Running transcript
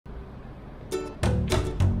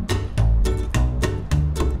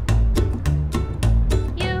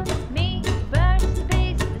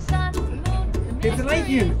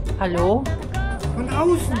Mädchen. Hallo? Von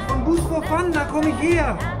außen, von Bus4Fun, da komme ich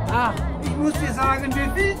her. Ach, Ich muss dir sagen,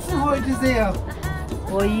 wir filzen heute sehr.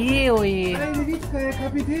 oje, oje. Eine Witzka, Herr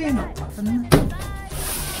Kapitän.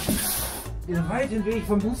 Den weiten Weg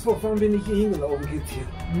von Bus4Fun bin ich hier hingelaufen, Kätzchen.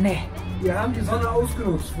 Ne. Wir haben die Sonne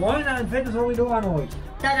ausgenutzt. Freunde, ein fettes Horridooo an euch.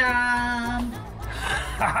 Tada!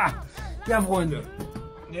 Ja, Freunde.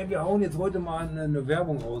 Ja, wir hauen jetzt heute mal eine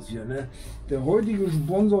Werbung raus hier. Ne? Der heutige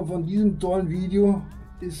Sponsor von diesem tollen Video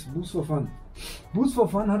ist Bus4Fun.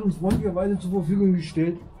 Bus4Fun hat uns freundlicherweise zur Verfügung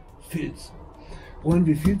gestellt Filz. Freunde,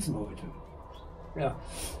 wir filzen heute. Ja,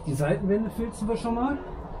 die Seitenwände filzen wir schon mal.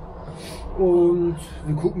 Und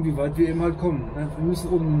wir gucken, wie weit wir eben halt kommen. Ne? Wir müssen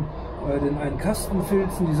oben den einen Kasten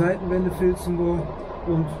filzen, die Seitenwände filzen wir.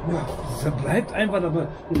 Und ja, das bleibt einfach dabei.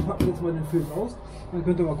 Wir packen jetzt mal den Filz aus. Dann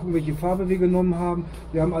könnt ihr mal gucken, welche Farbe wir genommen haben.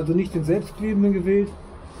 Wir haben also nicht den selbstklebenden gewählt,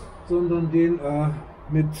 sondern den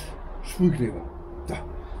mit Sprühkleber. Da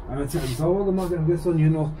haben wir jetzt hier alles sauber gemacht. Wir haben gestern hier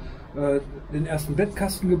noch den ersten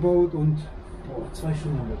Bettkasten gebaut und 2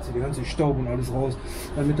 Stunden haben wir jetzt hier die ganze Staub und alles raus,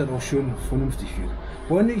 damit das auch schön vernünftig wird.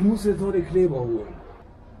 Freunde, ich muss jetzt noch den Kleber holen.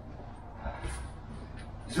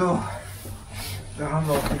 So, da haben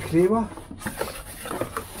wir auch den Kleber.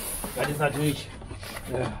 Das ist natürlich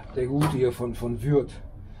der gute hier von Würth.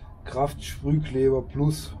 Kraft, Sprühkleber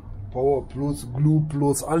plus, Power plus, Glue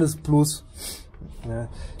plus, alles plus. Ja,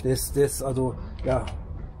 der ist also, ja,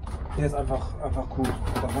 der ist einfach cool.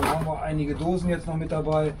 Davon haben wir einige Dosen jetzt noch mit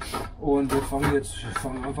dabei. Und wir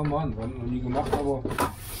fangen einfach mal an. Wir haben noch nie gemacht, aber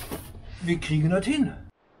wir kriegen das hin.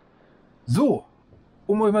 So,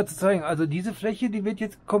 um euch mal zu zeigen, also diese Fläche, die wird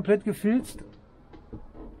jetzt komplett gefilzt.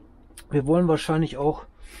 Wir wollen wahrscheinlich auch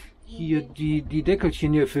hier die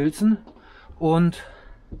Deckelchen hier filzen und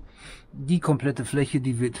die komplette Fläche,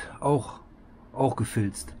 die wird auch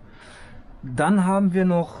gefilzt. Dann haben wir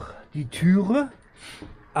noch die Türe,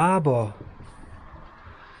 aber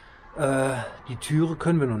die Türe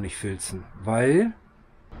können wir noch nicht filzen, weil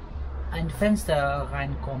ein Fenster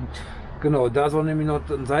reinkommt. Genau, da soll nämlich noch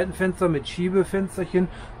ein Seitenfenster mit Schiebefensterchen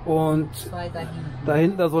und 2 dahinten.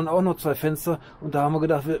 Dahinten, da sollen auch noch 2 Fenster und da haben wir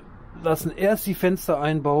gedacht, wir lassen erst die Fenster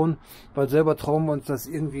einbauen, weil selber trauen wir uns das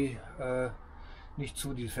irgendwie nicht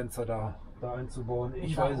zu, die Fenster da einzubauen.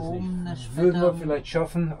 Ich weiß es nicht. Würden wir vielleicht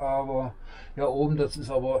schaffen, aber ja, oben, das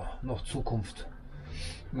ist aber noch Zukunft.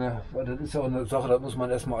 Ja, weil das ist ja auch eine Sache, da muss man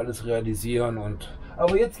erstmal alles realisieren.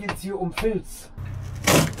 Aber jetzt geht es hier um Filz.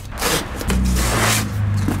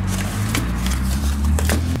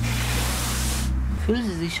 Fühlen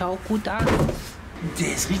Sie sich auch gut an?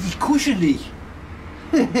 Der ist richtig kuschelig.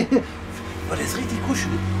 Oh, der ist richtig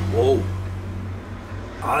kuschelig. Wow.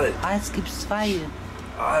 Alter. Es gibt 2.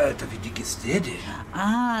 Alter, wie dick ist der denn?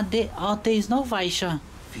 Ah, der ist noch weicher.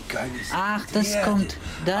 Wie geil ist Ach, der das kommt.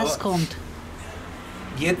 Das Aber kommt.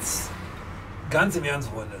 Jetzt, ganz im Ernst,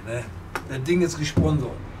 Freunde, ne? Das Ding ist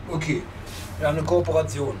gesponsert. Okay. Wir haben eine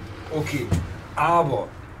Kooperation. Okay. Aber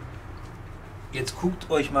jetzt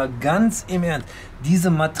guckt euch mal ganz im Ernst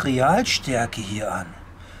diese Materialstärke hier an.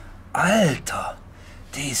 Alter,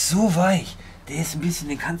 der ist so weich. Der ist ein bisschen,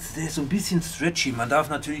 der ist so ein bisschen stretchy. Man darf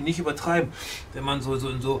natürlich nicht übertreiben, wenn man so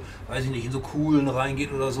in so, weiß ich nicht, in so Kuhlen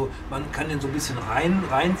reingeht oder so. Man kann den so ein bisschen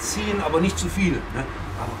reinziehen, aber nicht zu viel. Ne?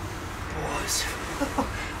 Aber boah, ist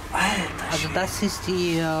Alter. Also das ist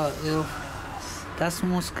die, das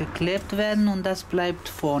muss geklebt werden und das bleibt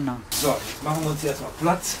vorne. So, jetzt machen wir uns hier erstmal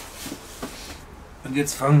Platz. Und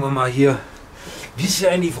jetzt fangen wir mal hier. Wisst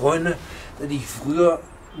ihr eigentlich, Freunde, dass ich früher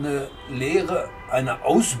eine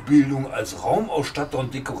Ausbildung als Raumausstatter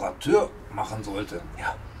und Dekorateur machen sollte?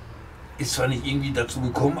 Ja, ist zwar nicht irgendwie dazu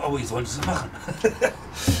gekommen, aber ich sollte es machen.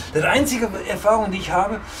 Das einzige Erfahrung, die ich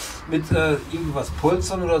habe mit irgendwas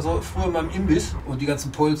Polstern oder so, früher in meinem Imbiss und die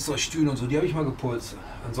ganzen Polster, Stühle und so, die habe ich mal gepolstert.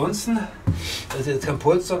 Ansonsten, das ist jetzt kein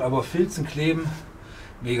Polstern, aber Filzen, Kleben,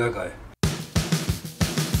 mega geil.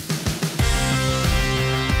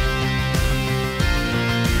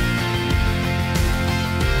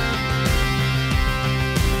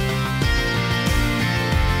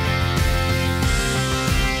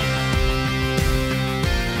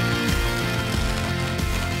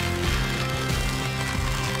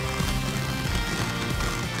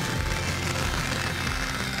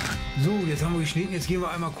 So, jetzt haben wir geschnitten, jetzt gehen wir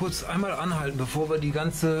einmal anhalten, bevor wir die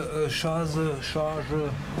ganze Charge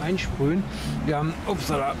einsprühen. Wir haben,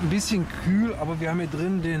 upsala, ein bisschen kühl, aber wir haben hier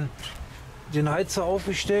drin den Heizer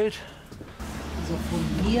aufgestellt. Also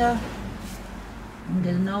von hier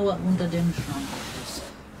genau unter dem Schrank.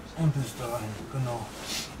 Und bis dahin, genau.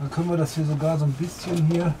 Dann können wir das hier sogar so ein bisschen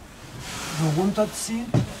hier so runterziehen.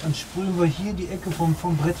 Dann sprühen wir hier die Ecke vom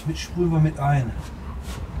Brett sprühen wir mit ein.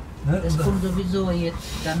 Ne? Das kommt sowieso jetzt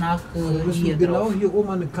danach hier genau drauf. hier oben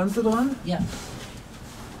an der Kante dran. Ja.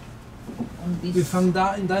 Und Wir fangen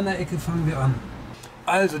da in deiner Ecke fangen wir an.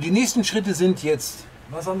 Also die nächsten Schritte sind jetzt,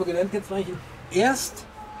 was haben wir gelernt jetzt eigentlich? Erst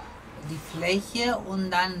die Fläche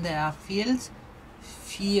und dann der Filz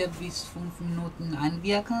 4 bis 5 Minuten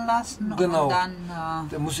einwirken lassen. Genau. Und dann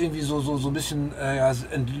der muss irgendwie so ein bisschen ja,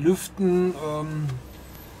 entlüften.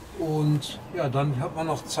 Und ja, dann hat man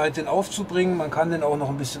noch Zeit, den aufzubringen. Man kann den auch noch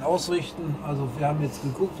ein bisschen ausrichten. Also wir haben jetzt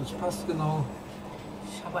geguckt, das passt genau.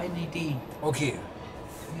 ich habe eine Idee. Okay.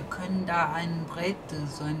 Wir können da ein Brett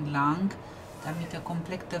so entlang, damit der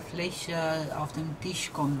komplette Fläche auf den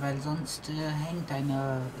Tisch kommt, weil sonst hängt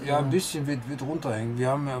eine... Ja, ein bisschen wird runterhängen. Wir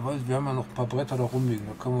haben ja noch ein paar Bretter da rumliegen.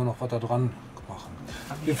 Da können wir noch was da dran machen.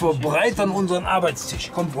 Wir verbreitern unseren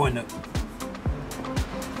Arbeitstisch. Kommt, Freunde.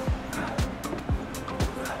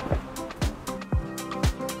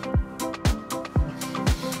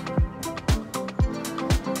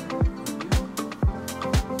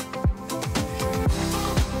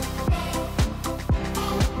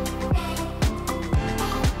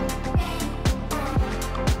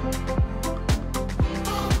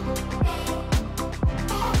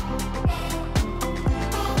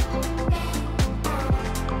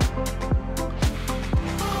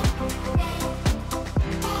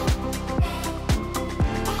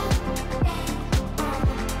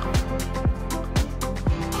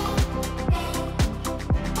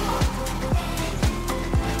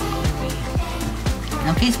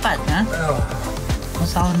 Viel Spaß, ne? Ja.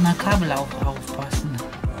 Muss auch an der Kabel aufpassen.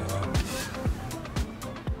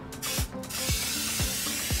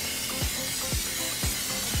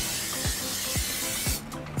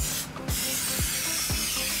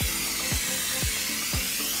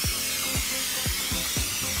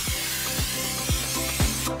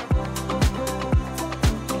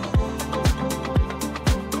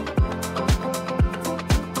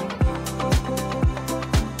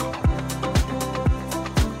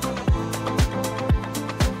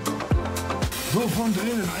 So von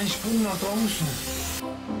drinnen, ein Sprung nach draußen.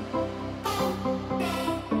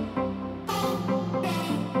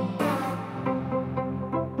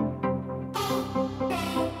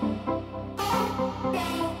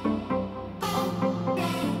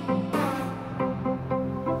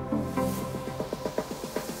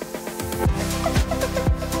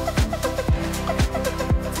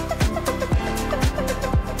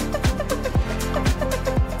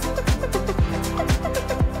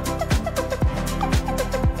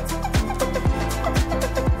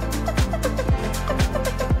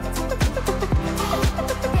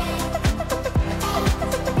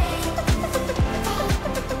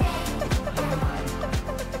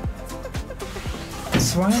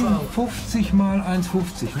 Wow. 50 mal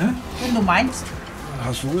 1,50, ne? Wenn du meinst.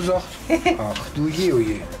 Hast du gesagt? Ach du je, oh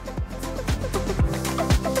je.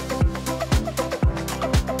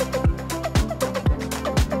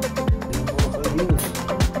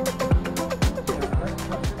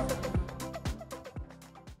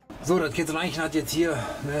 So, das Kätzelein hat jetzt hier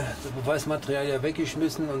das Beweismaterial ja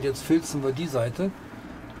weggeschmissen und jetzt filzen wir die Seite.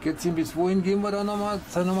 Kätzchen, bis wohin gehen wir da nochmal?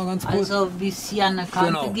 Zeig nochmal ganz kurz. Also bis hier an der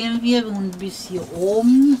Kante Genau. gehen wir und bis hier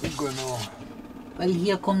oben. Genau. Weil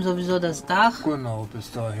hier kommt sowieso das Dach. Genau,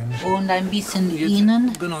 bis dahin. Und ein bisschen Jetzt,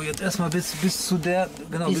 innen. genau, jetzt erstmal bis zu der,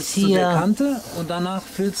 bis zu hier. der Kante und danach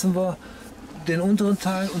filzen wir den unteren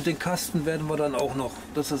Teil und den Kasten werden wir dann auch noch,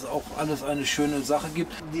 dass es auch alles eine schöne Sache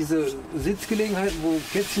gibt. Diese Sitzgelegenheiten, wo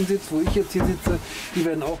Kätzchen sitzt, wo ich jetzt hier sitze, die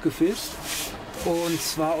werden auch gefilzt. Und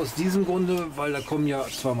zwar aus diesem Grunde, weil da kommen ja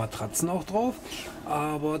zwar Matratzen auch drauf,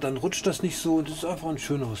 aber dann rutscht das nicht so und es ist einfach ein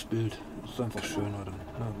schöneres Bild. Es ist einfach schöner dann.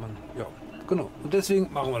 Ja, genau. Und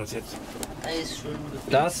deswegen machen wir das jetzt. Da ist schön gefilzt.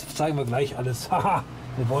 Das zeigen wir gleich alles. Haha,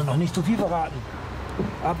 wir wollen noch nicht zu viel verraten.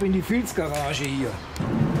 Ab in die Filzgarage hier.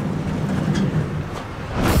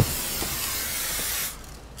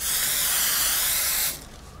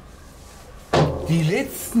 Die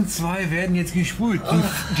letzten zwei werden jetzt gesprüht,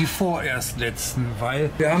 die vorerst letzten, weil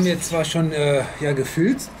wir haben jetzt zwar schon ja,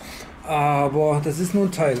 gefilzt, aber das ist nur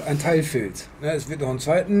ein Teilfilz. Ja, es wird noch einen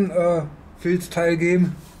zweiten Filzteil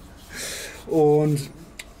geben und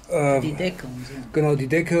die Decke und so. genau, die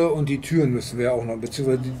Decke und die Türen müssen wir auch noch,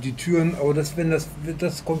 beziehungsweise die Türen, aber das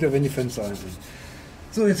kommt ja, wenn die Fenster ein sind.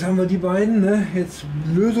 So, jetzt haben wir die beiden, ne? Jetzt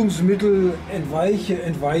Lösungsmittel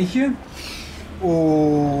entweiche.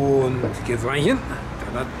 Und geht's rein.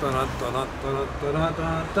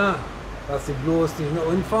 Lass sie bloß nicht nach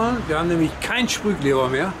unten fahren. Wir haben nämlich keinen Sprühkleber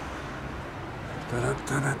mehr.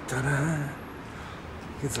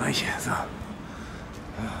 Geht's rein. So.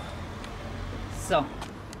 So.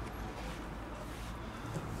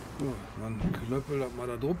 So, dann klöppel das mal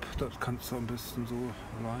da drauf. Das kannst du am besten so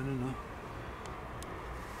alleine, ne?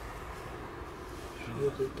 Ich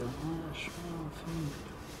würde da mal schlafen.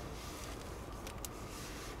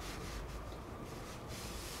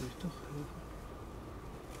 Soll ich doch helfen?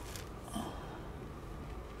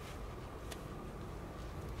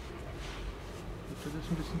 Das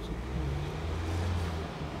ist ein bisschen zu kurz.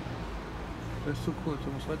 Das ist zu kurz,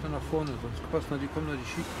 du musst weiter nach vorne, sonst passen die kommen da die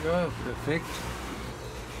schick. Ja, perfekt.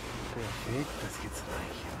 Perfekt, das geht's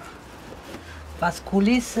reich. Was cool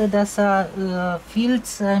ist, dass er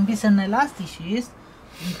Filz ein bisschen elastisch ist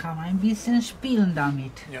und kann man ein bisschen spielen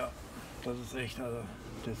damit. Ja, das ist echt, also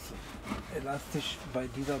das elastisch bei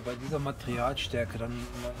dieser Materialstärke dann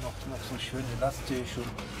noch so schön elastisch und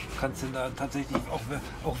kannst du da tatsächlich,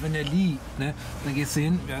 auch wenn er liegt, ne, dann gehst du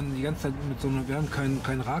hin, wir haben die ganze Zeit wir haben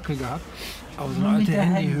keinen Rakel gehabt, aber so eine alte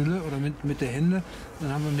Handyhülle oder mit der Hände,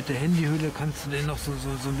 dann haben wir mit der Handyhülle, kannst du den noch so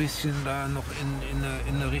ein bisschen da noch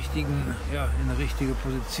in eine richtige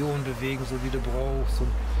Position bewegen, so wie du brauchst.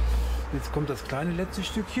 Und jetzt kommt das kleine letzte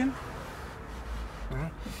Stückchen,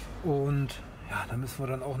 ja, und ja, da müssen wir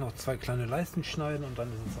dann auch noch 2 kleine Leisten schneiden und dann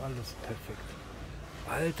ist es alles perfekt.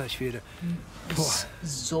 Alter Schwede. Boah.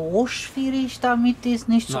 So schwierig damit ist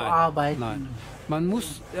nicht zu arbeiten. Nein, man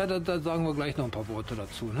muss, ja, da sagen wir gleich noch ein paar Worte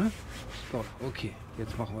dazu, ne? So, okay,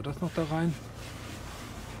 jetzt machen wir das noch da rein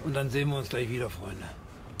und dann sehen wir uns gleich wieder, Freunde.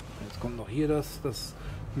 Jetzt kommt noch hier das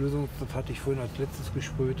Lösung, das hatte ich vorhin als letztes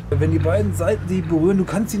gesprüht. Wenn die beiden Seiten sich berühren, du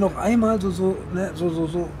kannst sie noch einmal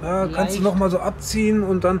ja, kannst du noch mal so abziehen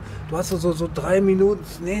und dann, du hast so 3 Minuten,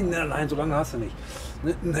 nein, so lange hast du nicht.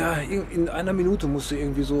 Ja, in einer Minute musst du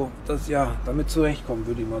irgendwie so, damit zurechtkommen,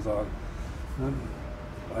 würde ich mal sagen.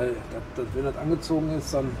 Weil, wenn das angezogen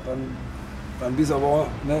ist, dann bist du aber,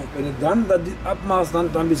 ne, wenn du dann das abmachst,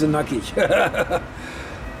 dann bist du nackig.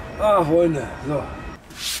 Ah, Freunde, so.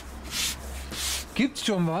 Gibt's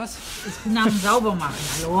schon was? Ich bin am Saubermachen,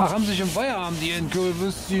 hallo. Ach, haben Sie schon Feierabend,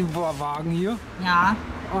 die Wagen hier? Ja.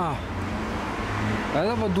 Ah, das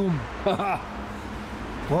ist aber dumm.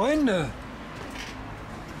 Freunde!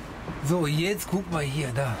 So, jetzt guck mal hier,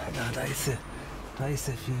 da ist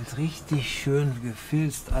der Filz, richtig schön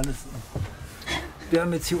gefilzt, alles. Wir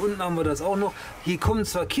haben jetzt hier unten haben wir das auch noch. Hier kommen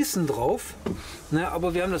zwar Kissen drauf, ne,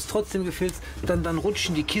 aber wir haben das trotzdem gefilzt. Dann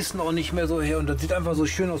rutschen die Kissen auch nicht mehr so her und das sieht einfach so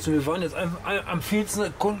schön aus. Wir waren jetzt am Filzen,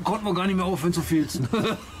 konnten wir gar nicht mehr aufhören zu filzen.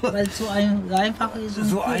 Weil es so einfach ist. Und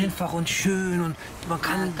so einfach und schön und man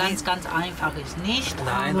kann ganz einfach ist nicht.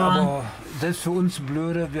 Nein, aber selbst für uns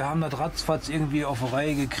blöde, wir haben das ratzfatz irgendwie auf die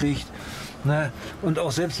Reihe gekriegt. Ne? Und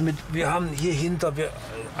auch selbst wir haben hier hinter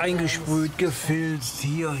eingesprüht, gefilzt,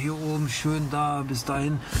 hier oben schön da, bis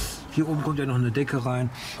dahin. Hier oben kommt ja noch eine Decke rein.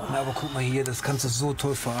 Na, aber guck mal hier, das kannst du so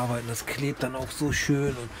toll verarbeiten, das klebt dann auch so schön.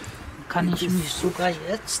 Und kann ich mich sogar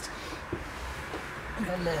jetzt,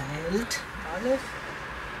 weil er hält alles.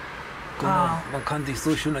 Genau, man kann sich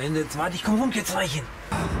so schön dahinsetzen. Warte, ich komm rum, jetzt reichen.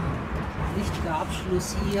 Richtiger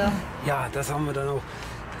Abschluss hier. Ja, das haben wir dann auch.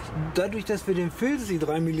 Dadurch, dass wir den Filz, die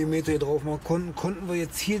 3 mm hier drauf machen konnten, konnten wir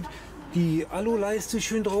jetzt hier die Aluleiste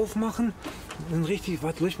schön drauf machen. Dann richtig,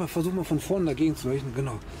 warte, versuchen wir von vorne dagegen zu leuchten.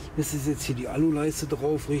 Genau. Das ist jetzt hier die Aluleiste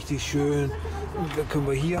drauf, richtig schön. Und dann können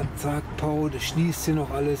wir hier, zack, Pau, das schließt hier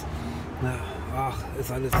noch alles. Na, ach,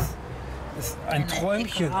 ist alles, ist ein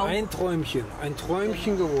Träumchen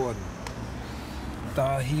geworden.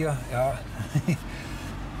 Da hier, ja.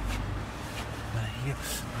 Hier.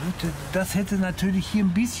 Das hätte natürlich hier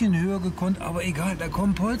ein bisschen höher gekonnt, aber egal, da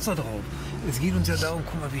kommen Polster drauf. Es geht uns ja darum,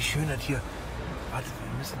 guck mal, wie schön das hier. Warte,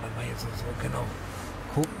 wir müssen mal jetzt so, genau.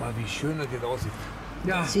 Guck mal, wie schön das jetzt aussieht.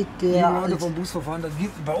 Ja, die Leute vom Bus4Fun,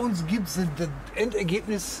 bei uns gibt es das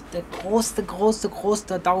Endergebnis. Der große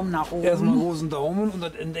Daumen nach oben. Erstmal einen großen Daumen und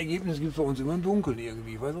das Endergebnis gibt es bei uns immer im Dunkeln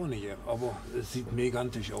irgendwie. Ich weiß auch nicht, aber es sieht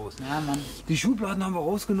megantisch aus. Ja, Mann. Die Schubladen haben wir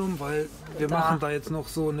rausgenommen, weil wir machen da jetzt noch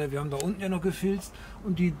so, ne, wir haben da unten ja noch gefilzt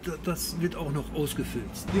und das wird auch noch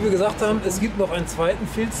ausgefilzt. Wie wir gesagt haben, es gibt noch einen zweiten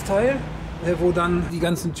Filzteil, wo dann die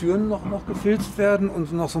ganzen Türen noch gefilzt werden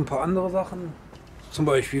und noch so ein paar andere Sachen. Zum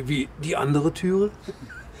Beispiel wie die andere Türe.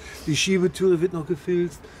 Die Schiebetüre wird noch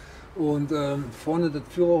gefilzt. Und vorne das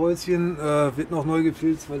Führerhäuschen wird noch neu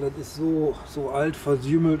gefilzt, weil das ist so alt,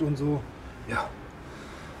 versümmelt und so. Ja.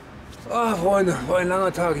 Ah, Freunde, war ein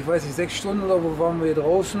langer Tag. Ich weiß nicht, 6 Stunden oder wo waren wir hier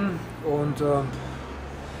draußen. Und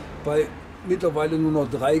bei mittlerweile nur noch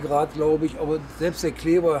 3 Grad, glaube ich. Aber selbst der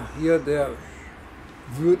Kleber hier, der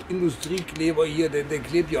Industriekleber hier, der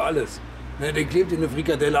klebt ja alles. Ne, der klebt in eine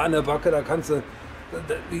Frikadelle an der Backe, da kannst du.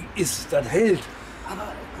 Das hält.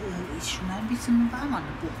 Aber ist schon ein bisschen warm an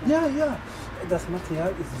der Buche. Ja. das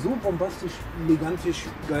Material ist so bombastisch, elegantisch,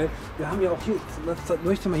 geil. Wir haben ja auch hier,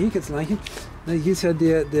 leuchte mal hier jetzt gleich hin. Hier ist ja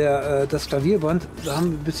das Klavierband, da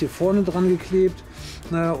haben wir bis hier vorne dran geklebt.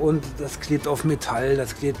 Und das klebt auf Metall,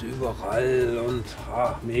 das klebt überall und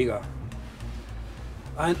mega.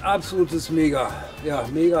 Ein absolutes Mega. Ja,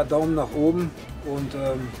 mega Daumen nach oben und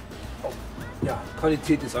ja,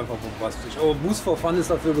 Qualität ist einfach bombastisch. Aber Bus4Fun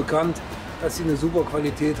ist dafür bekannt, dass sie eine super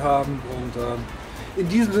Qualität haben und in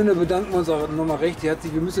diesem Sinne bedanken wir uns auch nochmal recht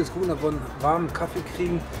herzlich. Wir müssen jetzt gucken, ob wir einen warmen Kaffee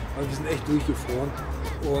kriegen, weil wir sind echt durchgefroren.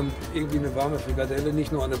 Und irgendwie eine warme Frikadelle,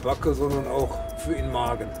 nicht nur an der Backe, sondern auch für den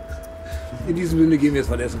Magen. In diesem Sinne gehen wir jetzt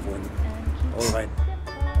was essen, Freunde. Haut rein.